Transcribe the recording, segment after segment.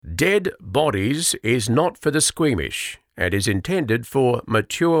Dead Bodies is not for the squeamish and is intended for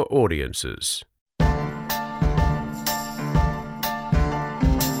mature audiences.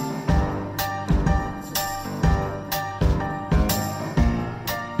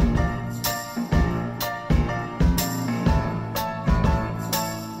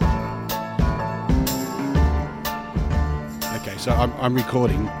 Okay, so I'm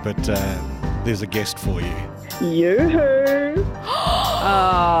recording, but there's a guest for you. Yoo-hoo!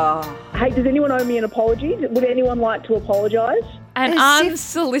 Hey, does anyone owe me an apology? Would anyone like to apologise? An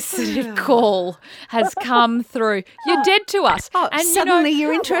unsolicited call has come through. You're dead to us. Oh, and suddenly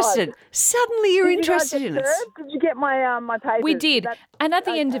you're interested. Suddenly you're Did you guys interested in get us. served? Did you get my my papers? We did. And at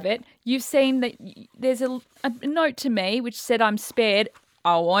the end of it, you've seen that there's a note to me which said I'm spared.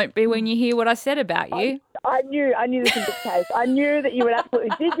 I won't be when you hear what I said about you. I knew this was the case. I knew that you would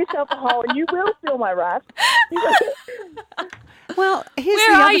absolutely dig yourself a hole and you will steal my wrath. Well, here's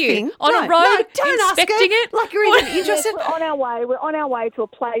Where the are other you? thing. On a road, don't ask inspecting her it? like you're even interested. We're on our way. We're on our way to a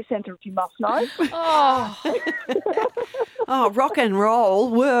play centre, if you must know. Oh, Oh, rock and roll.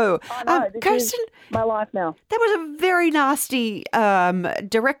 Whoa. I know, this Kirsten, is my life now. that was a very nasty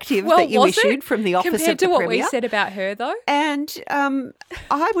directive well, that you was issued it? from the office Compared of the to what Premier. we said about her, though? And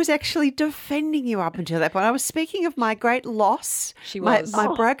I was actually defending you up until that point. I was speaking of my great loss, She my was.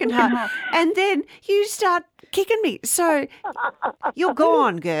 broken heart. And then you start kicking me. So you're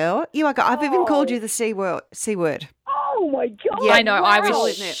gone, girl. You are gone. I've even called you the C word. Oh, my God. Yeah, I know, I wow.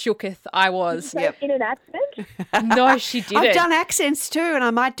 was shooketh. I was. Say it in an accent? No, she didn't. I've done accents too, and I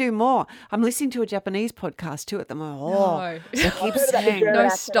might do more. I'm listening to a Japanese podcast too at the moment. Oh, No. they keep I've heard about the saying, German No,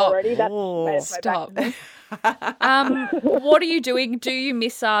 accent stop. already. That's Oh, made its way back Stop. to me. What are you doing? Do you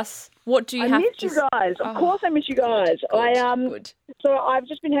miss us? What do you I have miss to you guys. Of course I miss you guys. Good. So I've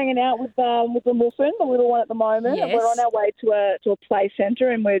just been hanging out with the Muffin, the little one at the moment. And Yes. we're on our way to a play centre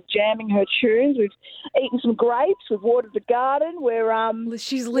and we're jamming her tunes. We've eaten some grapes. We've watered the garden. We're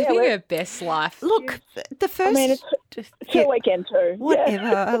She's living her best life. look, the first. it's her weekend too. Whatever.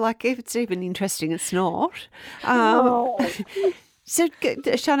 Yeah. Like, if it's even interesting, it's not. Oh. So,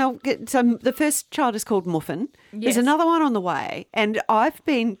 Chanel, so the first child is called Muffin. Yes. There's another one on the way, and I've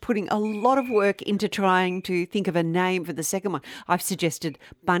been putting a lot of work into trying to think of a name for the second one. I've suggested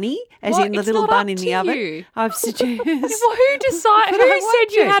Bunny, as Well, in the it's little not bun up in to the oven. you. I've suggested. Well, who decided? But I Who want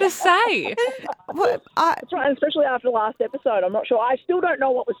said you to. had a say? Well, That's right, and especially after the last episode. I'm not sure. I still don't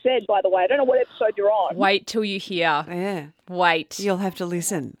know what was said, by the way. I don't know what episode you're on. Wait till you hear. yeah, Wait. you'll have to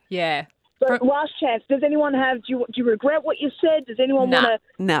listen. Yeah. But last chance. Does anyone have? Do you regret what you said? Does anyone Nah. want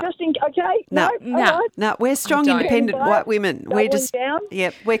to? No. Just in, okay. No. No. All right. No, we're strong, don't. independent Right. white women. We're Doubling just, down?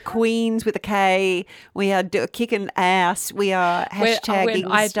 yep, we're queens with a K. We are kicking ass. We are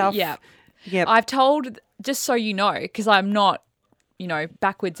hashtagging stuff. Yeah. Yep. I've told, just so you know, because I'm not,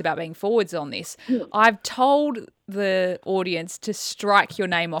 backwards about being forwards on this. I've told the audience to strike your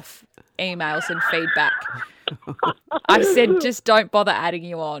name off emails and feedback. I've said just don't bother adding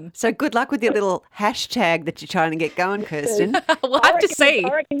you on. So good luck with your little hashtag that you're trying to get going, Kirsten. We'll have to see.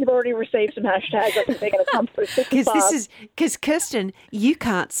 I reckon you've already received some hashtags. I think they're going to come through. Because Kirsten, you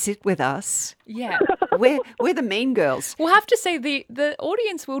can't sit with us. Yeah. We're the mean girls. We'll have to see. The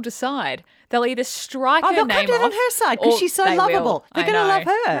audience will decide. They'll either strike Oh, her they'll name come down off. on her side because or she's so they will. lovable. They're I going to love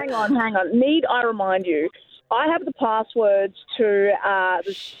know. her. Hang on. Need I remind you? I have the passwords to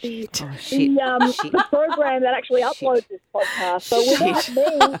the program that actually uploads this podcast. So without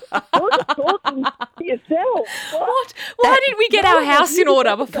me, you're just talking to yourself. What? Why didn't we get our house in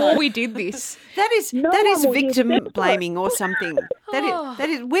order before we did this? That is No that one is will use victim this blaming or something. That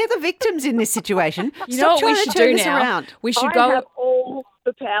is we're the victims in this situation. You Stop know what trying we to should turn do this now? around. We should I go. have all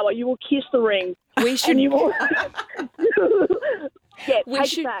the power. You will kiss the ring. We should. And you will... Yeah, We take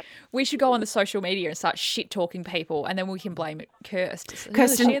should. it back. We should go on the social media and start shit talking people, and then we can blame it. Kirsten,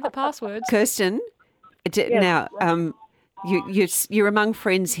 Kirsten- share the passwords. Kirsten, now you're among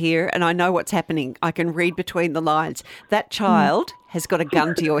friends here, and I know what's happening. I can read between the lines. That child has got a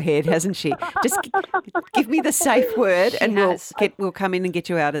gun to your head, hasn't she? Just give me the safe word, and has. we'll come in and get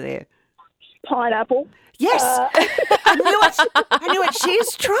you out of there. Pineapple. Yes, I knew it. I knew it.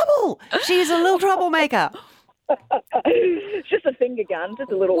 She's trouble. She's a little troublemaker. It's just a finger gun,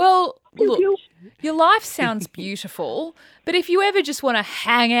 just a little. Well, look, pew. your life sounds beautiful, but if you ever just want to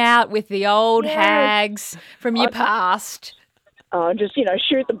hang out with the old Yes. hags from your past, just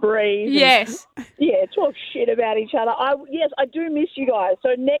shoot the breeze. and- yes, Yeah, talk shit about each other. Yes, I do miss you guys. So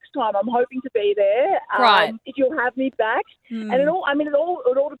next time, I'm hoping to be there. Right. If you'll have me back, and it all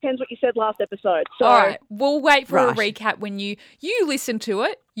depends what you said last episode. So all right, we'll wait for a Right. recap when you listen to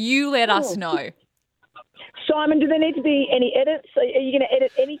it. You let us know. Simon, do there need to be any edits? Are you going to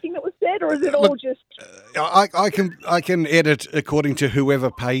edit anything it, or is it all just? I can edit according to whoever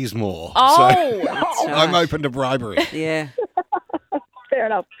pays more. Oh, So I'm open to bribery. Yeah. Fair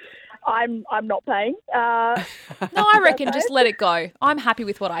enough. I'm not paying. no, I reckon just let it go. I'm happy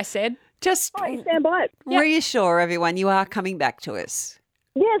with what I said. Just I stand by it. reassure everyone you are coming back to us.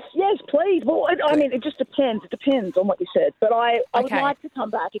 Yes, please. Well, I mean, it just depends. It depends on what you said. But I would Okay. like to come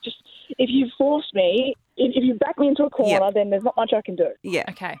back. It just, if you force me, if you back me into a corner, Yep. then there's not much I can do. Yeah.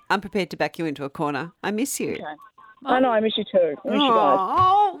 Okay. I'm prepared to back you into a corner. I miss you. Okay. I know, I miss you too. I miss you guys.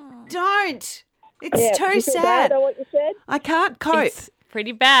 Oh, don't. It's Yeah, too you feel bad sad. about what you said? I can't cope. It's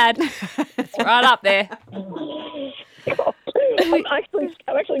pretty bad. It's right up there. I'm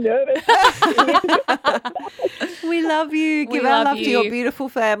actually nervous. We love you. We Give our love love to your you. beautiful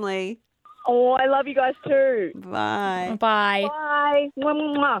family. Oh, I love you guys too. Bye. Bye. Bye. Mwah,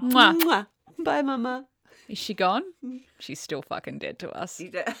 mwah, mwah. Mwah. Mwah. Bye, Mama. Is she gone? She's still fucking dead to us.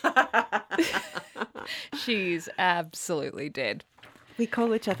 She's absolutely dead. We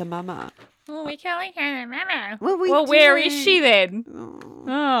call each other Mama. Oh, we call her Mama. Well, we where do. is she then?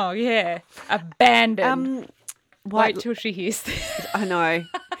 Oh, yeah. Abandoned. White, Wait till she hears this. I know.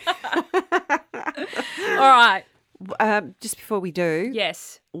 All right. Just before we do,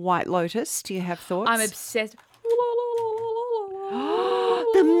 Yes. White Lotus, do you have thoughts? I'm obsessed.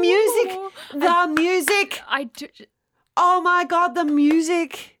 The music. The music. I do. Oh, my God, the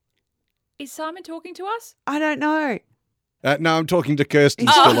music. Is Simon talking to us? I don't know. No, I'm talking to Kirsten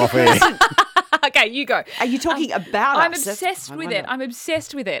still off air. Okay, you go. Are you talking about I'm us? That's obsessed what I with it. wonder. I'm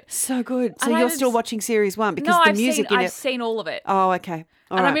obsessed with it. So good. So And you're I'm still obs- watching series 1 because No, the I've music seen. in I've it. seen all of it. Oh, okay.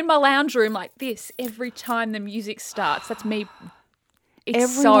 All And right. I'm in my lounge room like this every time the music starts. That's me. It's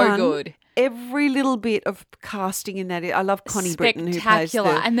Everyone, so good. Every little bit of casting in that. I love Connie Britton, who plays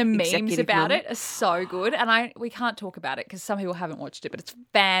Spectacular. the And the memes executive about mum. it are so good. And we can't talk about it because some people haven't watched it, but it's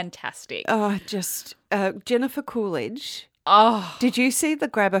fantastic. Oh, just Jennifer Coolidge. Oh, Did you see the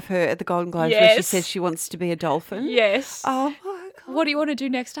grab of her at the Golden Globes where she Yes. says she wants to be a dolphin? yes. Oh, my God. What do you want to do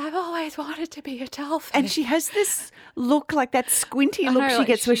next? I've always wanted to be a dolphin. And she has this look, like that squinty I look know, she like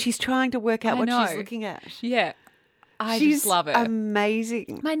gets where she- she's trying to work out I what she's know. looking at. yeah. I She's just love it.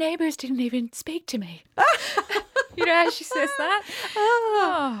 amazing. My neighbours didn't even speak to me. You know how she says that?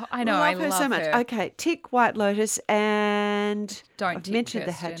 Oh, I know. I love her love so much. her. Okay, tick White Lotus and Don't I've tick mentioned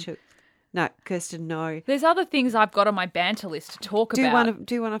the Kirsten. Hatchet. No, Kirsten, no. There's other things I've got on my banter list to talk Do about.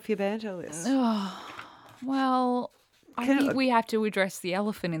 one off your banter list. Well, I Can- think we have to address the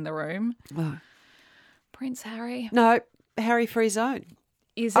elephant in the room. Oh. Prince Harry. No, Harry for his own.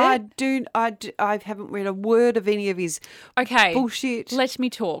 Is it? I haven't read a word of any of his Okay. bullshit. Let me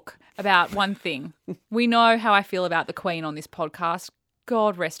talk about one thing. We know how I feel about the Queen on this podcast.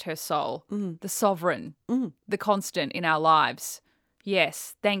 God rest her soul. The sovereign, the constant in our lives.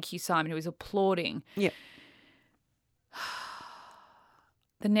 Yes. Thank you, Simon, who is applauding. Yeah.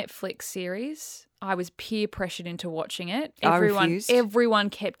 The Netflix series, I was peer pressured into watching it. I refused. Everyone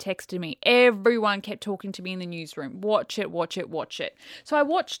kept texting me. Everyone kept talking to me in the newsroom. Watch it, watch it, watch it. So I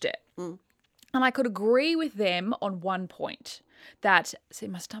watched it. And I could agree with them on one point that, see,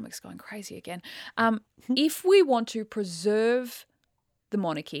 my stomach's going crazy again. If we want to preserve the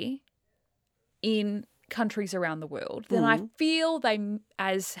monarchy in countries around the world, then I feel they,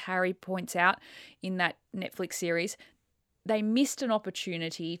 as Harry points out in that Netflix series, they missed an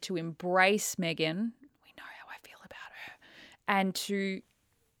opportunity to embrace Meghan. We know how I feel about her. And to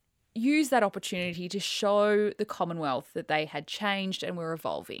use that opportunity to show the Commonwealth that they had changed and were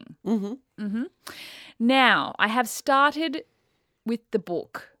evolving. Now, I have started with the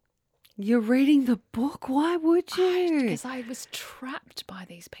book. You're reading the book? Why would you? Because I was trapped by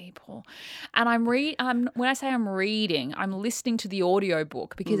these people. And when I say I'm reading, I'm listening to the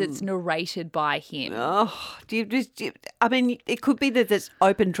audiobook because it's narrated by him. Oh, I mean, it could be that there's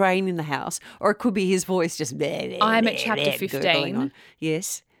open drain in the house, or it could be his voice just. I'm at chapter 15.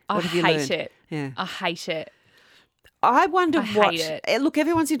 Yes. I What have you hate learned? it. Yeah. I hate it. I wonder I what. hate it. Look,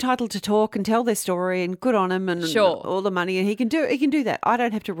 everyone's entitled to talk and tell their story, and good on him, and Sure. all the money, and he can do that. I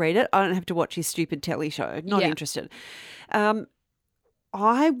don't have to read it. I don't have to watch his stupid telly show. Not Yeah. interested.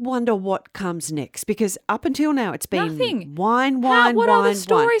 I wonder what comes next, because up until now it's been Nothing. wine, What other wine.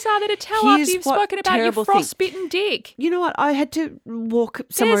 stories are there to tell after Here's you've what spoken about your terrible thing. frostbitten dick? You know what? I had to walk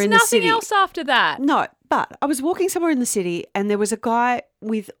somewhere There's in the nothing city. else after that. No, but I was walking somewhere in the city and there was a guy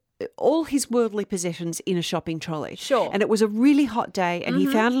with all his worldly possessions in a shopping trolley. Sure. And it was a really hot day and he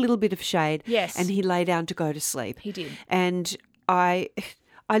found a little bit of shade. Yes. And he lay down to go to sleep. He did. And I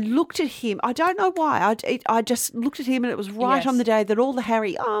looked at him. I don't know why. I just looked at him and it was right Yes. on the day that all the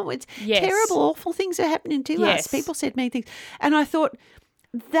Harry, it's Yes. terrible, awful things are happening to Yes. us. People said mean things. And I thought,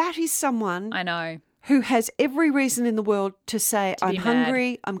 that is someone I know. who has every reason in the world to say, I'm be mad.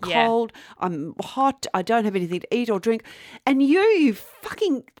 hungry, I'm Yeah. cold, I'm hot, I don't have anything to eat or drink. And you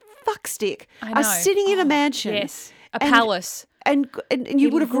fucking fuckstick, I are know. sitting in a mansion. Yes. A and- palace. And you You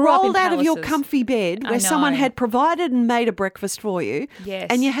would have grew up in rolled out of your palaces. comfy bed I where someone know. had provided and made a breakfast for you. Yes.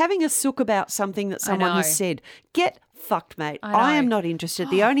 And you're having a sook about something that someone has know. said. Get fucked, mate. I I know. am not interested.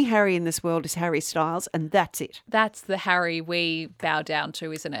 The only Harry in this world is Harry Styles, and that's it. That's the Harry we bow down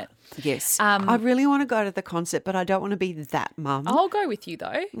to, isn't it? Yes. I really want to go to the concert, but I don't want to be that mum. I'll go with you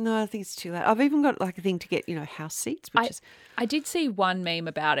though. No, I think it's too late. I've even got like a thing to get, house seats, which is I did see one meme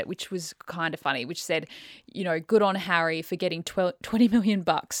about it, which was kind of funny, which said, good on Harry for getting $20 million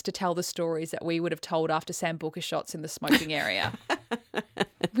to tell the stories that we would have told after Sambuca shots in the smoking area,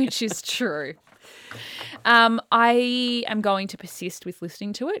 which is true. I am going to persist with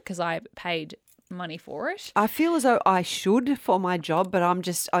listening to it because I paid money for it. I feel as though I should for my job, but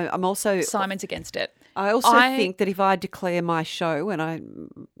I'm also Simon's against it. I also think that if I declare my show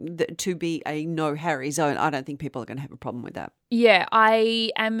to be a no Harry zone, I don't think people are going to have a problem with that. Yeah,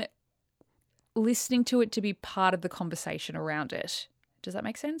 I am listening to it to be part of the conversation around it. Does that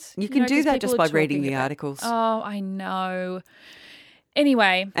make sense? You can do 'cause that people just are by reading talking the about- articles. Oh, I know.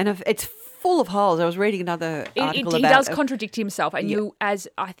 Anyway, And if it's full of holes. I was reading another article he about does contradict himself, and as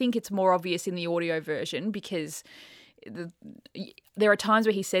I think it's more obvious in the audio version because there are times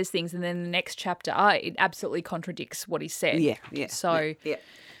where he says things, and then the next chapter it absolutely contradicts what he said. Yeah. So. Yeah.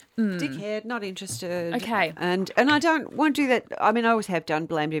 Dickhead, not interested. Okay. And I won't do that. I mean, I always have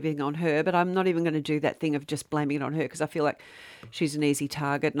blamed everything on her, but I'm not even going to do that thing of just blaming it on her because I feel like she's an easy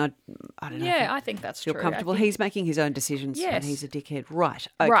target, and I don't know. Yeah, I think that's feel true. comfortable. He's making his own decisions, and Yes. he's a dickhead. Right.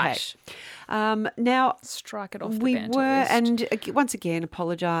 Okay. Right. Now, Strike it off the we banter were, list. and once again,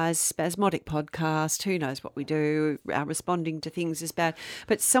 apologise. Spasmodic podcast. Who knows what we do? Responding to things is bad.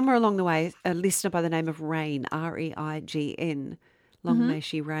 But somewhere along the way, a listener by the name of Rain, Reign, long may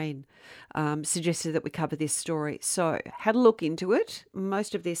she reign, suggested that we cover this story. So had a look into it.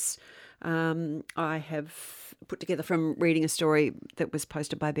 Most of this I have put together from reading a story that was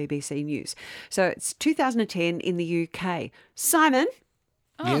posted by BBC News. So it's 2010 in the UK. Simon,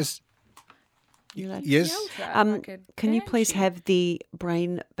 Yes. you like- Yes. can you please have the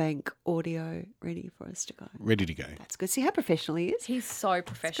Brain Bank audio ready for us to go? Ready to go. That's good. See how professional he is? He's so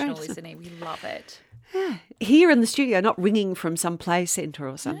professional, great, isn't he? We love it. Here in the studio, not ringing from some play centre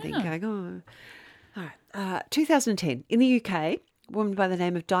or something, going, oh. All right. 2010, in the UK, a woman by the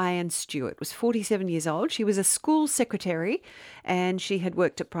name of Diane Stewart was 47 years old. She was a school secretary and she had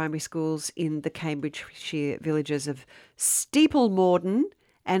worked at primary schools in the Cambridgeshire villages of Steeple Morden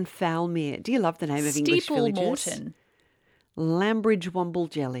and Foulmere. Do you love the name of English Steeple villages? Morton. Lambridge Womble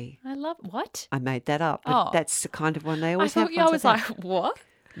Jelly. I love what? I made that up, but Oh. that's the kind of one they I always have. thought I was like, what?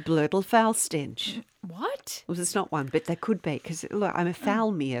 Blurtle Foul Stench. What? Well, it's not one, but they could be because look, I'm a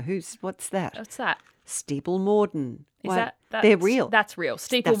Foulmere. What's that? What's that? Steeple Morden. Is Why, that they're real? That's real.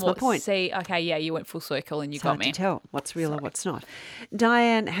 Steeple That's my Morton. point. See, okay, yeah, you went full circle and you It's got hard me. to tell what's real and what's not.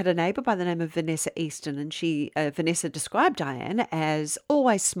 Diane had a neighbour by the name of Vanessa Easton, and Vanessa described Diane as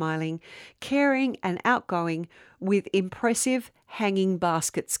always smiling, caring, and outgoing with impressive hanging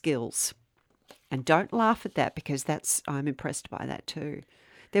basket skills. And don't laugh at that because I'm impressed by that too.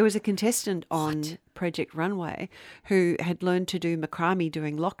 There was a contestant on Project Runway who had learned to do macrame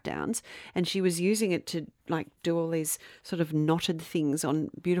during lockdowns, and she was using it to do all these sort of knotted things on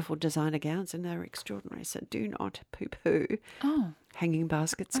beautiful designer gowns, and they were extraordinary. So do not poo-poo hanging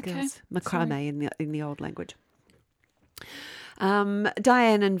basket skills, macrame in the old language.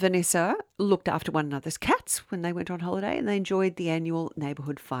 Diane and Vanessa looked after one another's cats when they went on holiday, and they enjoyed the annual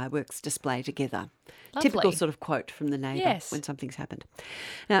neighbourhood fireworks display together. Lovely. Typical sort of quote from the neighbour Yes. when something's happened.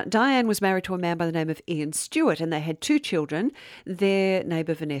 Now, Diane was married to a man by the name of Ian Stewart, and they had 2 children. Their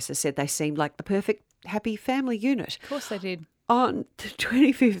neighbour Vanessa said they seemed like the perfect happy family unit. Of course they did. On the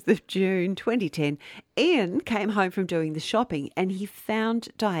 25th of June 2010, Ian came home from doing the shopping and he found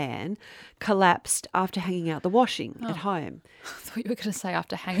Diane collapsed after hanging out the washing at home. I thought you were going to say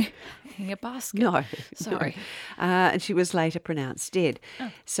after hanging a basket. No. Sorry. No. And she was later pronounced dead.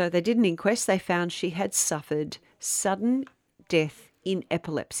 So they did an inquest. They found she had suffered sudden death in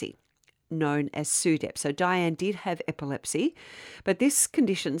epilepsy, known as SUDEP. So Diane did have epilepsy, but this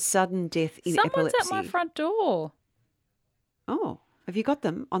condition, sudden death in Someone's epilepsy. at my front door. Oh, have you got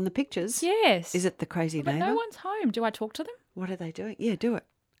them on the pictures? Yes. Is it the crazy But neighbour? no one's home. Do I talk to them? What are they doing? Yeah, do it.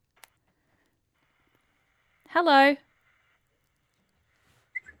 Hello.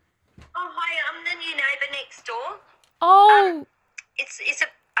 Oh, hi, I'm the new neighbour next door. Oh, It's a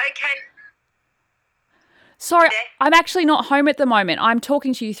okay. Sorry, There. I'm actually not home at the moment. I'm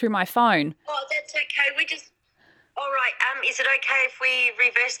talking to you through my phone. Oh, that's okay. All right. Is it okay if we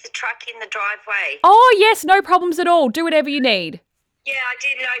reverse the truck in the driveway? Oh, yes, no problems at all. Do whatever you need. Yeah, I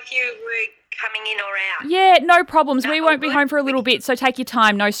didn't know if you were coming in or out. Yeah, no problems. We No, won't be good. home for a little bit, so take your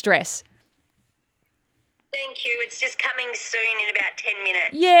time. No stress. Thank you. It's just coming soon in about 10 minutes.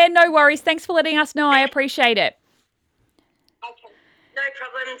 Yeah, no worries. Thanks for letting us know. I appreciate it. Okay. No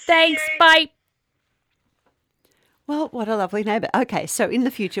problem. See Thanks. you. Bye. Well, what a lovely neighbour. Okay, so in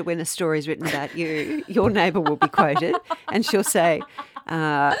the future, when a story is written about you, your neighbour will be quoted, and she'll say,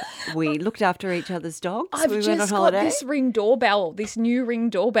 "We looked after each other's dogs. I've we went on just got holiday." this Ring doorbell, this new Ring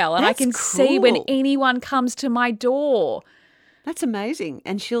doorbell, and I That's can see when cool. anyone comes to my door. That's amazing.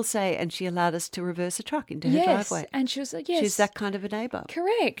 And she'll say, and she allowed us to reverse a truck into her Yes, driveway. and she'll say yes. She's that kind of a neighbour.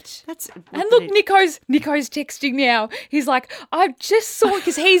 Correct. That's And look, Nico's texting now. He's like, I just saw,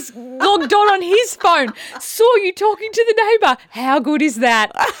 because he's logged on his phone, saw you talking to the neighbour. How good is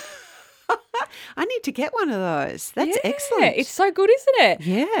that? I need to get one of those. That's Yeah, excellent. It's so good, isn't it?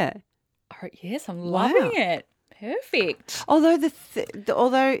 Yeah. Oh, yes, I'm loving it. Perfect. Although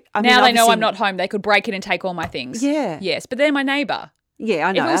although I mean, Now they know obviously- I'm not home. They could break in and take all my things. Yeah. Yes, but they're my neighbour. Yeah,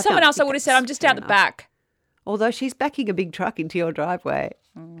 I know. If it was I someone don't else, I think would have said, that's I'm just fair out the enough. back. Although she's backing a big truck into your driveway,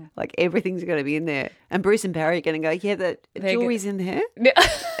 like everything's going to be in there, and Bruce and Barry are going to go, yeah, the They're jewelry's in there.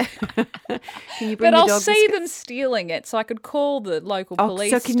 Can you bring But the I'll dog see biscuits? them stealing it, so I could call the local Oh,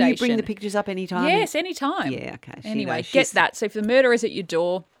 police so can station. you bring the pictures up anytime? Yes, anytime. Yeah, okay. She Anyway, knows. get She's- that. So if the murder is at your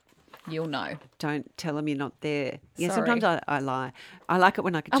door, you'll know. Don't tell them you're not there. Yeah, Sorry. sometimes I lie. I like it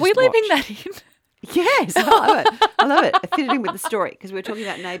when I can Are just we leaving watch. that in? Yes, I love it. I love it. I fit it in with the story because we were talking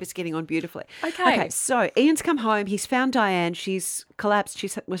about neighbours getting on beautifully. Okay. So Ian's come home. He's found Diane. She's collapsed. She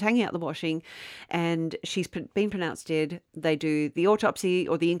was hanging out the washing and she's been pronounced dead. They do the autopsy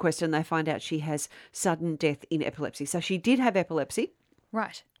or the inquest and they find out she has sudden death in epilepsy. So she did have epilepsy.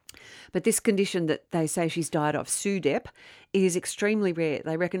 Right. But this condition that they say she's died of, SUDEP, is extremely rare.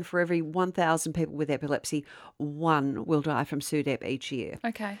 They reckon for every 1,000 people with epilepsy, one will die from SUDEP each year.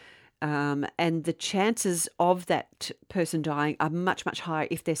 Okay. And the chances of that person dying are much, much higher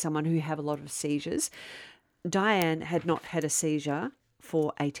if there's someone who have a lot of seizures. Diane had not had a seizure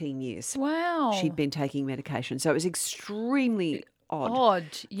for 18 years. Wow. She'd been taking medication. So it was extremely odd.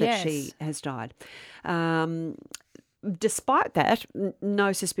 that Yes. she has died. Despite that,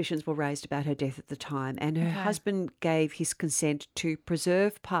 no suspicions were raised about her death at the time, and her husband gave his consent to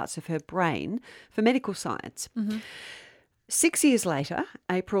preserve parts of her brain for medical science. 6 years later,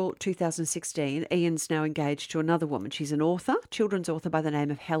 April 2016, Ian's now engaged to another woman. She's an author, children's author by the name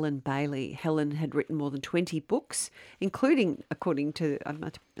of Helen Bailey. Helen had written more than 20 books, including, according to, I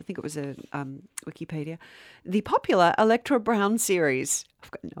think it was a Wikipedia, the popular Electra Brown series.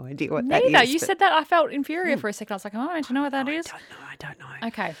 I've got no idea what that is. Neither. You but- said that. I felt inferior for a second. I was like, oh, don't you know what that is? I don't know.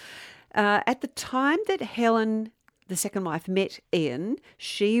 Okay. At the time that Helen, the second wife, met Ian,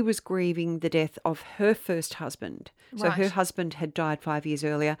 she was grieving the death of her first husband. So her Right. husband had died 5 years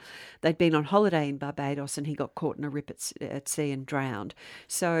earlier. They'd been on holiday in Barbados and he got caught in a rip at sea and drowned.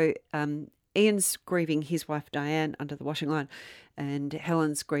 So Ian's grieving his wife Diane under the washing line and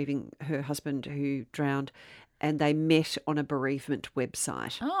Helen's grieving her husband who drowned. And they met on a bereavement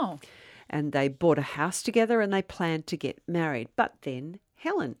website. Oh. And they bought a house together and they planned to get married. But then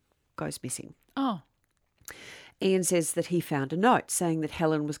Helen goes missing. Oh. Ian says that he found a note saying that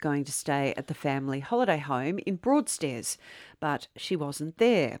Helen was going to stay at the family holiday home in Broadstairs, but she wasn't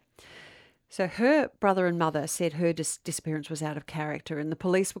there. So her brother and mother said her disappearance was out of character and the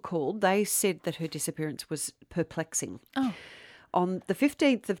police were called. They said that her disappearance was perplexing. Oh. On the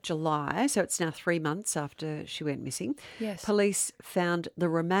 15th of July, so it's now 3 months after she went missing, Yes. police found the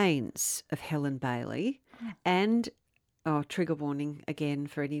remains of Helen Bailey and, trigger warning again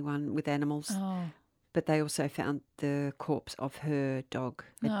for anyone with animals, Oh. but they also found the corpse of her dog.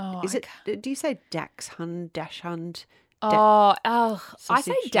 Oh, Is it, do you say Dachshund? I say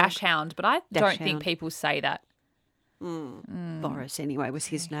Sausage dash dog? hound, but I Dash don't think hound. people say that. Boris, anyway, was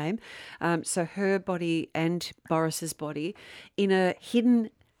his name. So her body and Boris's body in a hidden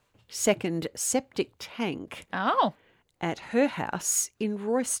second septic tank Oh. at her house in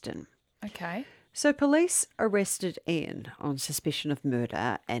Royston. Okay. So police arrested Ian on suspicion of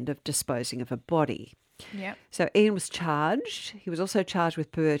murder and of disposing of a body. Yep. So Ian was charged. He was also charged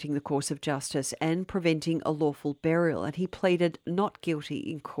with perverting the course of justice and preventing a lawful burial, and he pleaded not guilty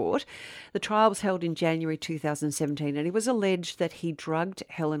in court. The trial was held in January 2017, and it was alleged that he drugged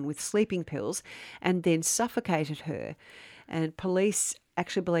Helen with sleeping pills and then suffocated her. And police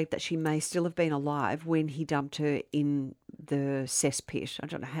actually believe that she may still have been alive when he dumped her in the cesspit. I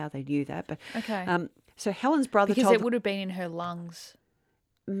don't know how they knew that, but Okay. So Helen's brother Because told it would have been in her lungs.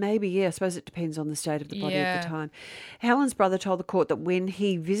 Maybe, yeah. I suppose it depends on the state of the body at Yeah. the time. Helen's brother told the court that when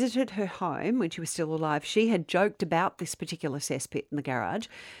he visited her home when she was still alive, she had joked about this particular cesspit in the garage.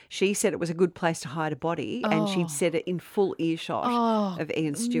 She said it was a good place to hide a body, and she'd said it in full earshot of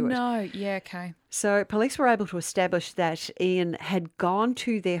Ian Stewart. No, yeah, okay. So police were able to establish that Ian had gone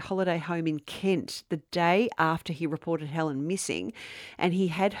to their holiday home in Kent the day after he reported Helen missing, and he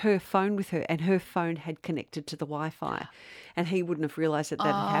had her phone with her, and her phone had connected to the Wi-Fi. And he wouldn't have realised that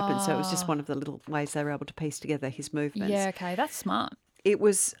had happened. So it was just one of the little ways they were able to piece together his movements. Yeah, okay, that's smart. It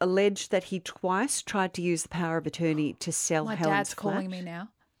was alleged that he twice tried to use the power of attorney to sell My Helen's dad's calling flat. me now.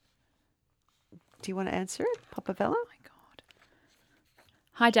 Do you want to answer it, Papa Vella? Oh my God.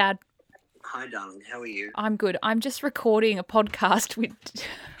 Hi, Dad. Hi, darling. How are you? I'm good. I'm just recording a podcast with...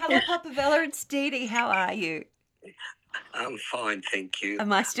 Hello, Papa Vella. It's Dee Dee. How are you? I'm fine, thank you.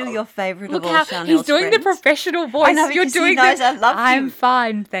 Am I still your favourite Look of all how Chanel's he's doing the friends? professional voice. I know, You're because he doing knows the, I love I'm you.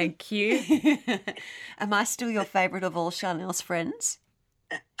 fine, thank you. Am I still your favourite of all Chanel's friends?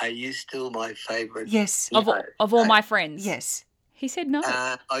 Are you still my favourite? Yes. of all my friends. Yes. He said no.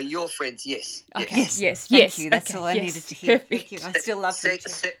 Are your friends? Yes. Okay. Yes. Thank you. That's okay, all I yes. needed to hear. Thank Perfect. you. I still love you.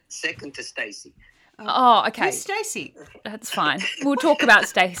 Second to Stacey. Oh, okay. Who's Stacey? That's fine. We'll talk about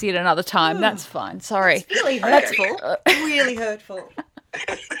Stacey at another time. That's fine. Sorry. Really hurtful. Really hurtful.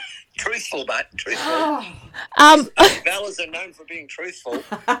 Truthful, but truthful. Um, Bellas are known for being truthful.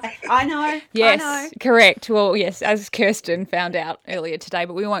 I know. yes, I know. correct. Well, yes, as Kirsten found out earlier today,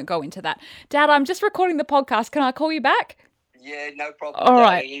 but we won't go into that. Dad, I'm just recording the podcast. Can I call you back? Yeah, no problem. All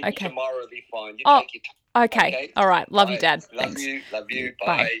right, darling. okay. Tomorrow will be fine. You Oh, take your time. Okay. All right. Love you, Bye. Dad. Love Thanks. you. Love you.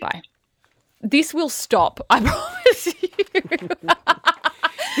 Bye. Bye. This will stop. I promise you.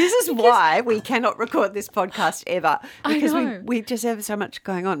 This is why we cannot record this podcast ever, I because know. we just have so much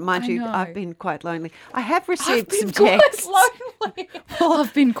going on. Mind I you, know. I've been quite lonely. I have I've received been some quite texts. lonely.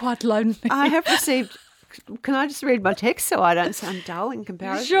 I've been quite lonely. I have received. Can I just read my text so I don't sound dull in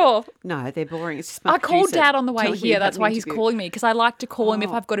comparison? Sure. No, they're boring. It's just my I called producer Dad on the way telling me here. about That's an why he's interview. calling me, because I like to call him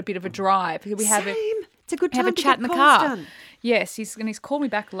if I've got a bit of a drive. We have Same. a, It's a good time have a to chat get in the calls car. done. Yes, he's called me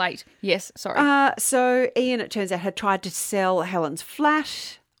back late. Yes, sorry. So Ian, it turns out, had tried to sell Helen's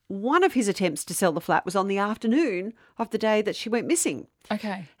flat. One of his attempts to sell the flat was on the afternoon of the day that she went missing.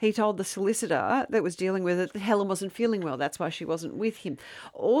 Okay. He told the solicitor that was dealing with it that Helen wasn't feeling well. That's why she wasn't with him.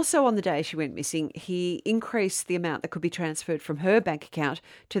 Also on the day she went missing, he increased the amount that could be transferred from her bank account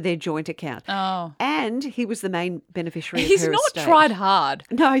to their joint account. Oh. And he was the main beneficiary He's of her not estate. tried hard.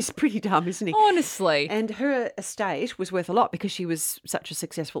 No, he's pretty dumb, isn't he? Honestly. And her estate was worth a lot because she was such a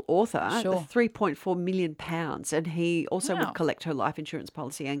successful author. Sure. £3.4 million. And he also Wow. would collect her life insurance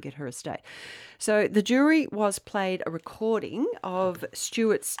policy and get her estate. So the jury was played a recording of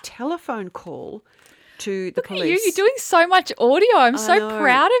Stuart's telephone call to the Look at police. you. You're doing so much audio. I'm I so know.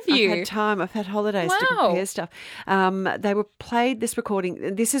 proud of you. I've had time. I've had holidays to Wow. prepare stuff. They were played this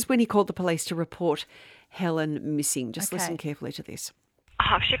recording. This is when he called the police to report Helen missing. Just Okay. listen carefully to this.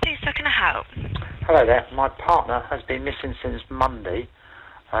 Hertfordshire Police, how can I help? Hello there. My partner has been missing since Monday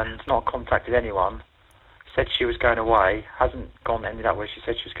and not contacted anyone. Said she was going away, hasn't ended up where she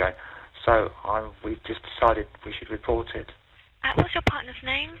said she was going. So we've just decided we should report it. What's your partner's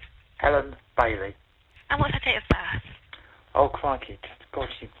name? Helen Bailey. And what's her date of birth? Oh, crikey. God,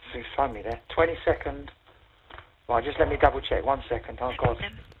 she phoned me there. 22nd. Right, just let me double check. 1 second. Oh, God.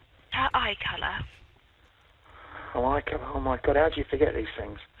 Her eye colour. Oh, my God. How do you forget these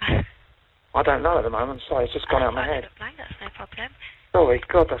things? I don't know at the moment. Sorry, it's just gone out of my head. Blank, that's no problem. Sorry,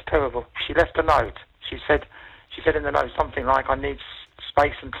 God, that's terrible. She left a note. She said in the note something like, I need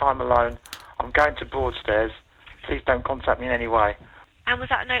space and time alone. I'm going to Broadstairs. Please don't contact me in any way. And was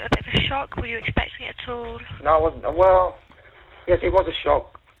that note a bit of a shock? Were you expecting it at all? No, I wasn't. Well, yes, it was a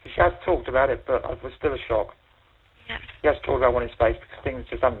shock. She has talked about it, but it was still a shock. Yeah. She has talked about wanting space because things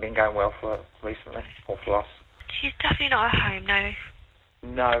just haven't been going well for her recently, or for us. She's definitely not at home, no.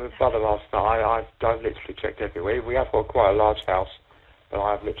 No, brother asked that. I've literally checked everywhere. We have got quite a large house, but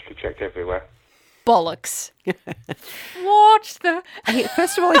I have literally checked everywhere. Bollocks. What the...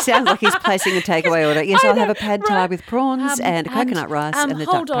 First of all, he sounds like he's placing a takeaway order. Yes, I I'll know, have a pad thai right. with prawns and a coconut rice and a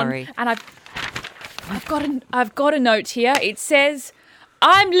duck hold on. curry. And I've got a note here. It says,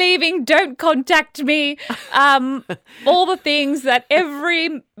 I'm leaving, don't contact me. All the things that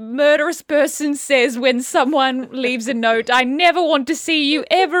every murderous person says when someone leaves a note. I never want to see you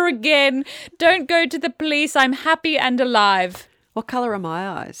ever again. Don't go to the police. I'm happy and alive. What colour are my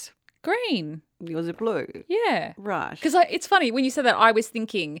eyes? Green. Yours are blue. Yeah. Right. Because it's funny, when you said that, I was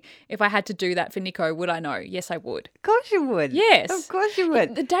thinking if I had to do that for Nico, would I know? Yes, I would. Of course you would. Yes. Of course you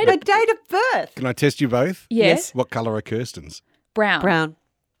would. The date of birth. Can I test you both? Yes. What colour are Kirsten's? Brown. Brown.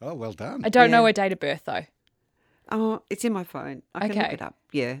 Oh, well done. I don't know Yeah. her date of birth, though. Oh, it's in my phone. I can Okay. look it up.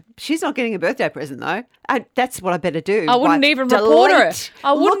 Yeah. She's not getting a birthday present, though. That's what I better do. I wouldn't Right. even report her. Delete.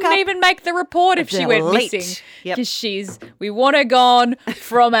 I Look wouldn't up- even make the report if she went Delete. missing. Yep. Because we want her gone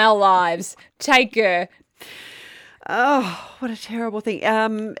from our lives. Take her. Oh, what a terrible thing.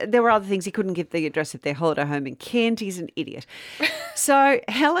 There were other things. He couldn't give the address of their holiday home in Kent. He's an idiot. So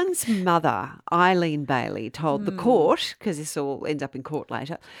Helen's mother, Eileen Bailey, told the court, because this all ends up in court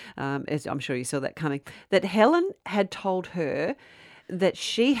later, as I'm sure you saw that coming, that Helen had told her that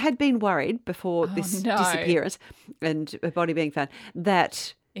she had been worried before this no. disappearance and her body being found,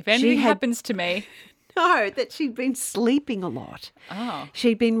 that If she anything had happens to me. No, that she'd been sleeping a lot. Oh.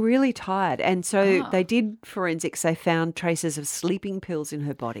 She'd been really tired. And so they did forensics. They found traces of sleeping pills in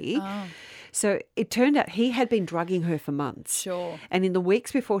her body. Oh. So it turned out he had been drugging her for months. Sure. And in the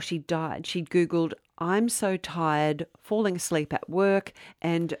weeks before she died, she'd Googled, "I'm so tired, falling asleep at work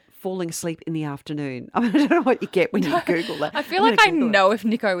and falling asleep in the afternoon." I mean, I don't know what you get when you Google that. I feel I'm like gonna I Google it. know if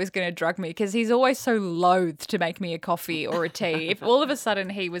Nico was going to drug me because he's always so loath to make me a coffee or a tea. If all of a sudden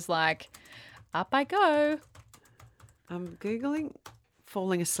he was like, up I go. I'm Googling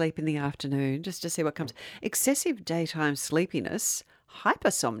falling asleep in the afternoon just to see what comes. Excessive daytime sleepiness,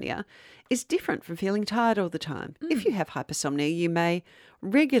 hypersomnia, is different from feeling tired all the time. If you have hypersomnia, you may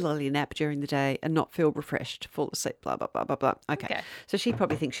regularly nap during the day and not feel refreshed, fall asleep, blah, blah, blah, blah, blah. Okay. So she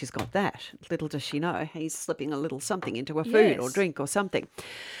probably thinks she's got that. Little does she know, he's slipping a little something into her food or Yes. drink or something.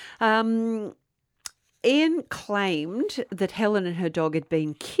 Ian claimed that Helen and her dog had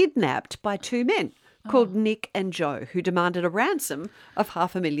been kidnapped by two men called Nick and Joe, who demanded a ransom of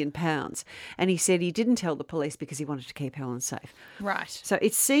 £500,000. And he said he didn't tell the police because he wanted to keep Helen safe. Right. So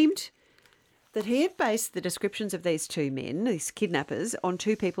it seemed that he had based the descriptions of these two men, these kidnappers, on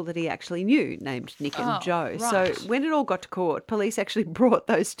two people that he actually knew, named Nick and Joe. right. So when it all got to court, police actually brought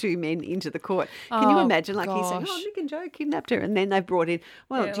those two men into the court. Can you Oh, imagine, like he's saying, gosh. "Oh, Nick and Joe kidnapped her," and then they brought in,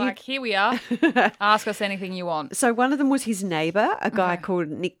 well, They're do you like, here we are. Ask us anything you want. So one of them was his neighbour, a guy called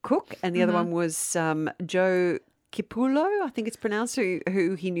Nick Cook, and the other one was Joe Kipulo, I think it's pronounced,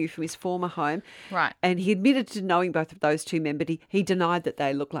 who he knew from his former home. Right. And he admitted to knowing both of those two men, but he denied that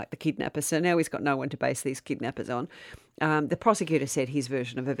they looked like the kidnappers. So now he's got no one to base these kidnappers on. The prosecutor said his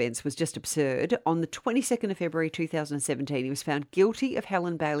version of events was just absurd. On the 22nd of February 2017, he was found guilty of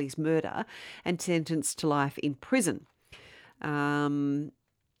Helen Bailey's murder and sentenced to life in prison.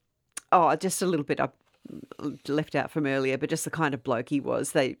 Just a little bit I left out from earlier, but just the kind of bloke he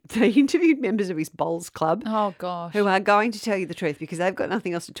was. They interviewed members of his bowls club Oh, gosh. who are going to tell you the truth because they've got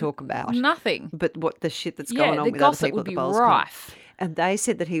nothing else to talk about. Nothing. But what the shit that's Yeah, going on the with other gossip people would at the be bowls club. rife. And they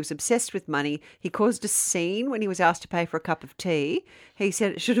said that he was obsessed with money. He caused a scene when he was asked to pay for a cup of tea. He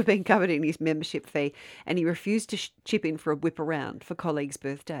said it should have been covered in his membership fee, and he refused to chip in for a whip around for colleagues'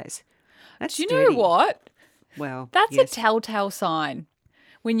 birthdays. That's Do you dirty. know what? Well, That's yes. a telltale sign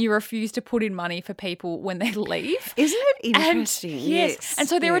when you refuse to put in money for people when they leave. Isn't it And interesting? yes. And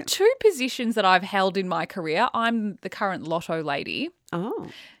so there Yeah. are two positions that I've held in my career. I'm the current lotto lady. Oh,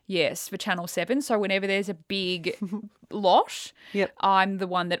 Yes, for Channel 7. So whenever there's a big lot, Yep. I'm the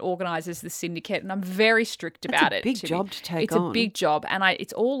one that organises the syndicate, and I'm very strict about a it. big Timmy. job to take It's on. a big job, and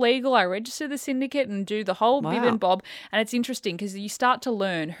it's all legal. I register the syndicate and do the whole bib Wow. and bob, and it's interesting because you start to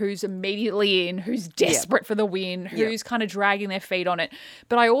learn who's immediately in, who's desperate for the win, who's kind of dragging their feet on it.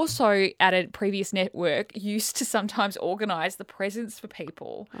 But I also, at a previous network, used to sometimes organise the presents for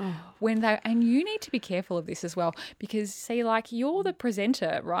people when they, and you need to be careful of this as well because, see, like you're the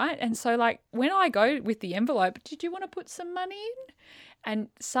presenter, right? And so, like when I go with the envelope, did you want to put some money in? And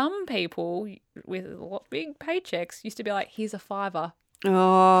some people with big paychecks used to be like, here's a $5.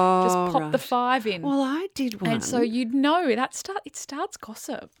 oh, Just pop the right. 5 in. Well, I did one. and so you'd know it starts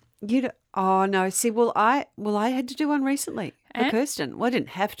gossip. Oh no! See, well, I had to do one recently for And? Kirsten. Well, I didn't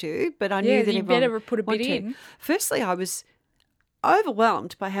have to, but I Yeah, knew that you everyone better put a bit wanted to. in. Firstly, I was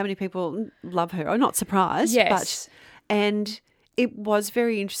overwhelmed by how many people love her. I'm not surprised, Yes. and it was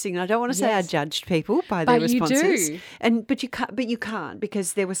very interesting. I don't want to say I Yes. judged people by their But you responses, do. but you can't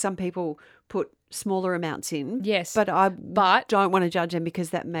because there were some people put smaller amounts in. Yes. but I But- don't want to judge them because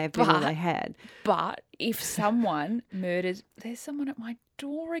that may have been all But- they had. But if someone murders, there's someone at my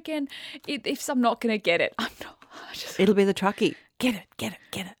door again. If I'm not going to get it, I'm not. I just, It'll be the truckie. Get it, get it,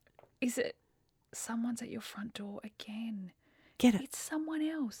 get it, is it someone's at your front door again? get it. It's someone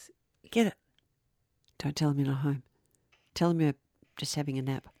else. Get it. Don't tell him you're not home. Tell him you're just having a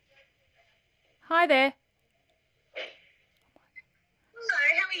nap. Hi there. Hello,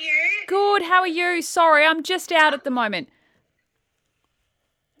 how are you? Good, how are you? Sorry, I'm just out at the moment.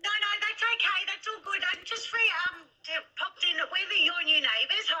 No, that's okay. That's all good. I'm just popped in. We're your new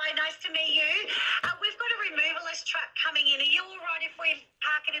neighbours. Hi, nice to meet you. We've got a removalist truck coming in. Are you all right if we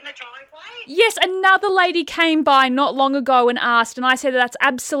park it in the driveway? Yes, another lady came by not long ago and asked, and I said that's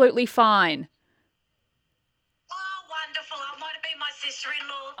absolutely fine. Oh, wonderful. It might have been my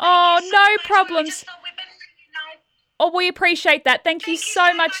sister-in-law. Oh, Thank you so no much. We problems. just thought we'd better let you know. Oh, we appreciate that. Thank you Thank you so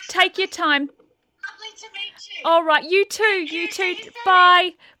so much. much. Take your time. Lovely to meet you. All right, you too. You you. too. See you soon.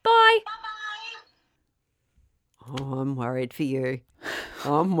 Bye. Bye. Bye-bye. Oh, I'm worried for you.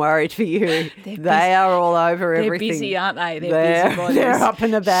 I'm worried for you. They are all over They're everything. busy, aren't they? They're busy bodies. They're up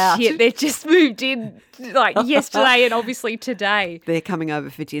and about. Shit, they've just moved in like yesterday and obviously today. They're coming over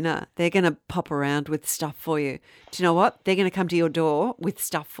for dinner. They're going to pop around with stuff for you. Do you know what? They're going to come to your door with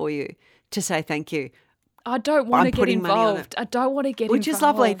stuff for you to say thank you. I don't want to I'm get putting money on it. involved. I don't want to get involved. Which is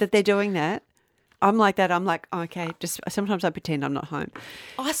lovely that they're doing that. I'm like that. I'm like, okay, just sometimes I pretend I'm not home.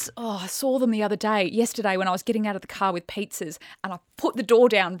 I saw them the other day, yesterday, when I was getting out of the car with pizzas, and I put the door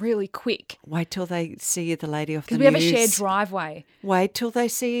down really quick. Wait till they see you, the lady off the Because news. we have a shared driveway. Wait till they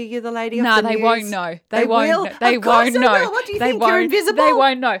see you, the lady off No, the they news. won't know. They won't will. know. They Of course won't they know. will. What do you They think? You're won't. invisible? They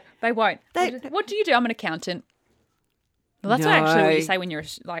won't know. They won't. They- What do you do? I'm an accountant. Well, that's No. actually what you say when you're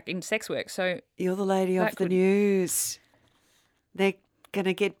like in sex work. So You're the lady off That the could- news. They're going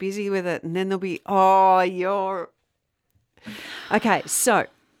to get busy with it, and then they'll be, oh, you're... Okay, so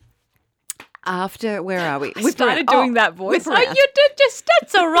after, where are we? I started doing that voice. Oh, you did just,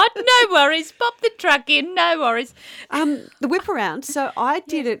 that's all right. No worries. Pop the truck in. No worries. The whip around. So I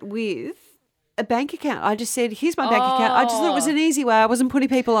did it with a bank account. I just said, here's my bank account. I just thought it was an easy way. I wasn't putting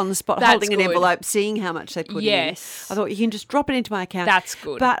people on the spot, That's holding an good. envelope, seeing how much they put Yes. in. I thought you can just drop it into my account. That's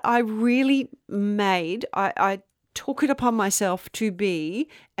good. But I really I took it upon myself to be,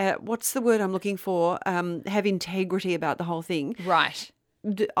 what's the word I'm looking for, have integrity about the whole thing. Right.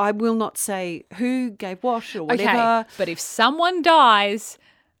 I will not say who gave what or whatever. Okay. But if someone dies,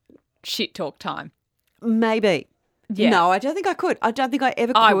 shit talk time. Maybe. Yeah. No, I don't think I could. I don't think I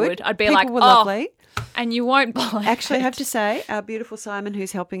ever could. I would. I'd be People like, were oh, lovely. And you won't believe Actually, I it. have to say, our beautiful Simon,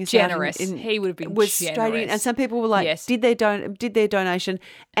 who's helping us Generous. out, He would have been was straight in, generous. and some people were like, Yes. did their donation,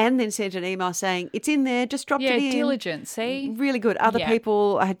 and then sent an email saying it's in there, just dropped Yeah, it in. diligent, see? Really good. Other Yeah.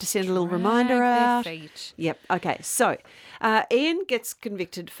 people, I had to send a little reminder Drag their out. feet. Yep. Okay. So, Ian gets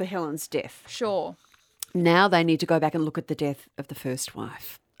convicted for Helen's death. Sure. Now they need to go back and look at the death of the first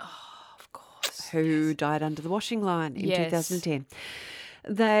wife, Of course. who died under the washing line in Yes. 2010.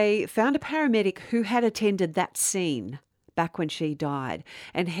 They found a paramedic who had attended that scene back when she died,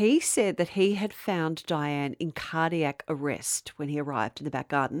 and he said that he had found Diane in cardiac arrest when he arrived in the back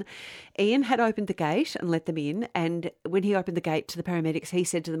garden. Ian had opened the gate and let them in, and when he opened the gate to the paramedics, he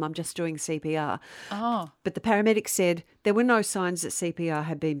said to them, "I'm just doing CPR." Oh. But the paramedics said there were no signs that CPR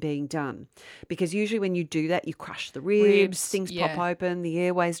had been being done, because usually when you do that, you crush the ribs, things pop yeah. open, the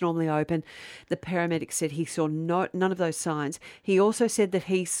airways normally open. The paramedic said he saw none of those signs. He also said that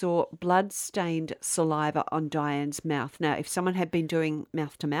he saw blood-stained saliva on Diane's mouth. Now, if someone had been doing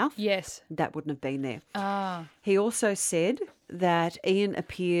mouth-to-mouth, Yes. that wouldn't have been there. Ah. He also said that Ian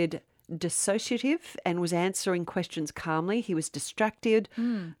appeared dissociative and was answering questions calmly. He was distracted,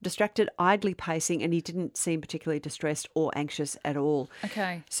 idly pacing, and he didn't seem particularly distressed or anxious at all.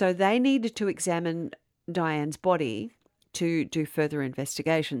 Okay. So they needed to examine Diane's body to do further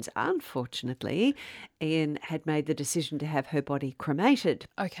investigations. Unfortunately, Ian had made the decision to have her body cremated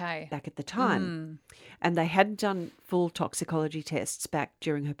Okay. back at the time. And they hadn't done full toxicology tests back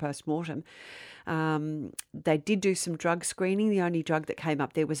during her post-mortem. They did do some drug screening. The only drug that came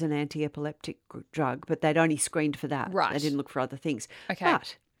up there was an anti-epileptic drug, but they'd only screened for that. Right. They didn't look for other things. Okay.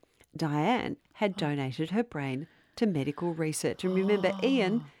 But Diane had donated her brain to medical research. And remember,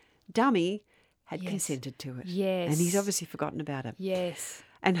 Ian, dummy, had consented to it. Yes. And he's obviously forgotten about it. Yes.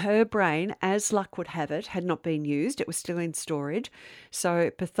 And her brain, as luck would have it, had not been used. It was still in storage. So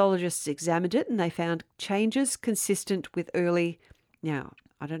pathologists examined it and they found changes consistent with early, now,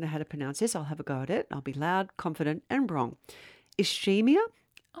 I don't know how to pronounce this. I'll have a go at it. I'll be loud, confident and wrong. Ischemia.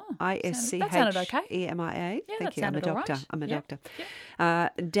 Oh, that sounded okay. ISCHEMIA. Yeah, Thank that you. I'm a sounded all doctor. right. I'm a Yep.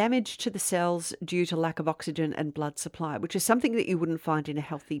 doctor. Damage to the cells due to lack of oxygen and blood supply, which is something that you wouldn't find in a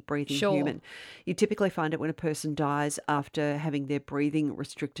healthy breathing Sure. human. You typically find it when a person dies after having their breathing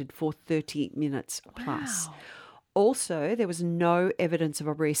restricted for 30 minutes plus. Wow. Also, there was no evidence of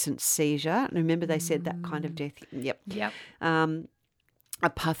a recent seizure. And remember, they said that kind of death. Yep. Yep. A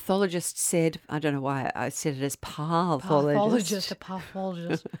pathologist said, I don't know why I said it as pathologist. A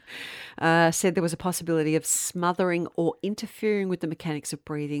pathologist. Said there was a possibility of smothering or interfering with the mechanics of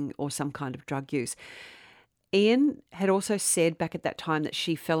breathing or some kind of drug use. Ian had also said back at that time that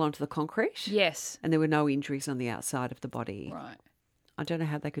she fell onto the concrete. Yes. And there were no injuries on the outside of the body. Right. I don't know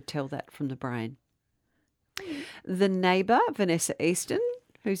how they could tell that from the brain. The neighbour, Vanessa Easton,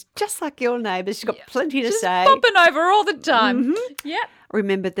 who's just like your neighbour, she's got plenty to say. Popping over all the time. Yep.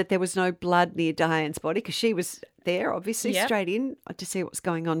 Remembered that there was no blood near Diane's body because she was there, obviously, straight in to see what was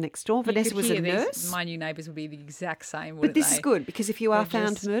going on next door. Vanessa was a nurse. My new neighbours would be the exact same, But wouldn't this they? is good because if you are They're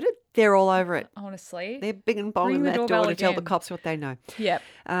found just- murdered, they're all over it. Honestly. They're big and bold Ring in the that door doorbell to tell the again. cops what they know. Yep.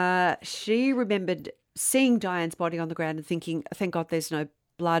 She remembered seeing Diane's body on the ground and thinking, thank God there's no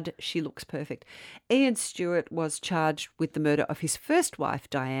blood. She looks perfect. Ian Stewart was charged with the murder of his first wife,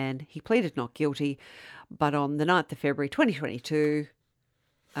 Diane. He pleaded not guilty, but on the 9th of February 2022,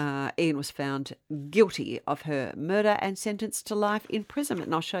 Ian was found guilty of her murder and sentenced to life imprisonment.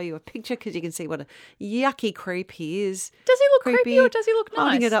 And I'll show you a picture because you can see what a yucky creep he is. Does he look creepy or does he look nice?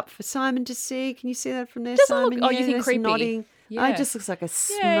 Holding it up for Simon to see. Can you see that from there, Doesn't Simon? look- oh, you think there's creepy? Nodding. Yeah. It just looks like a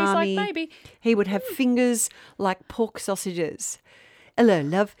smarmy. Yeah, he's like, maybe. He would have fingers like pork sausages. Hello,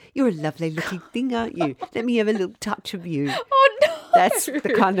 love. You're a lovely looking thing, aren't you? Let me have a little touch of you. Oh, no. That's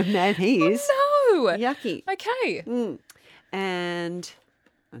the kind of man he is. Oh, no. Yucky. Okay. And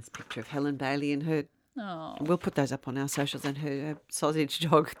that's a picture of Helen Bailey and her. Oh. We'll put those up on our socials and her sausage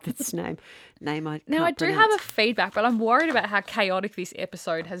dog. That's name I Now, can't I do pronounce. have a feedback, but I'm worried about how chaotic this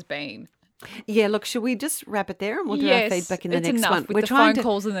episode has been. Yeah, look, should we just wrap it there and we'll do our feedback in the it's next enough one? with the phone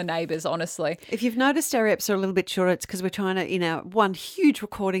calls and the neighbours, honestly. If you've noticed our eps are a little bit shorter, it's because we're trying to, in our one huge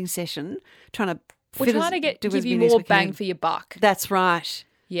recording session, We're trying to give you more bang for your buck. That's right.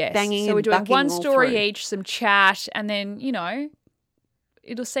 Yes. Banging so we're and doing bucking one all story through. each, some chat, and then,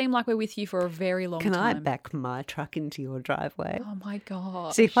 it'll seem like we're with you for a very long Can I time. back my truck into your driveway? Oh, my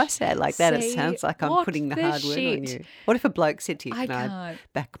God. See, if I say it like that, it See, sounds like I'm what putting the the hard word on shit? you. What if a bloke said to you, I can I can't.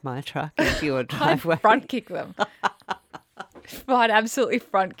 back my truck into your I'd driveway? front kick them. I'd absolutely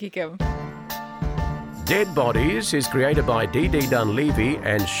front kick them. Dead Bodies is created by Dee Dunleavy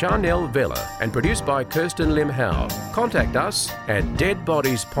and Chanel Vella and produced by Kirsten Lim Howe. Contact us at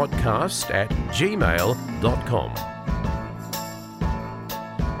deadbodiespodcast@gmail.com.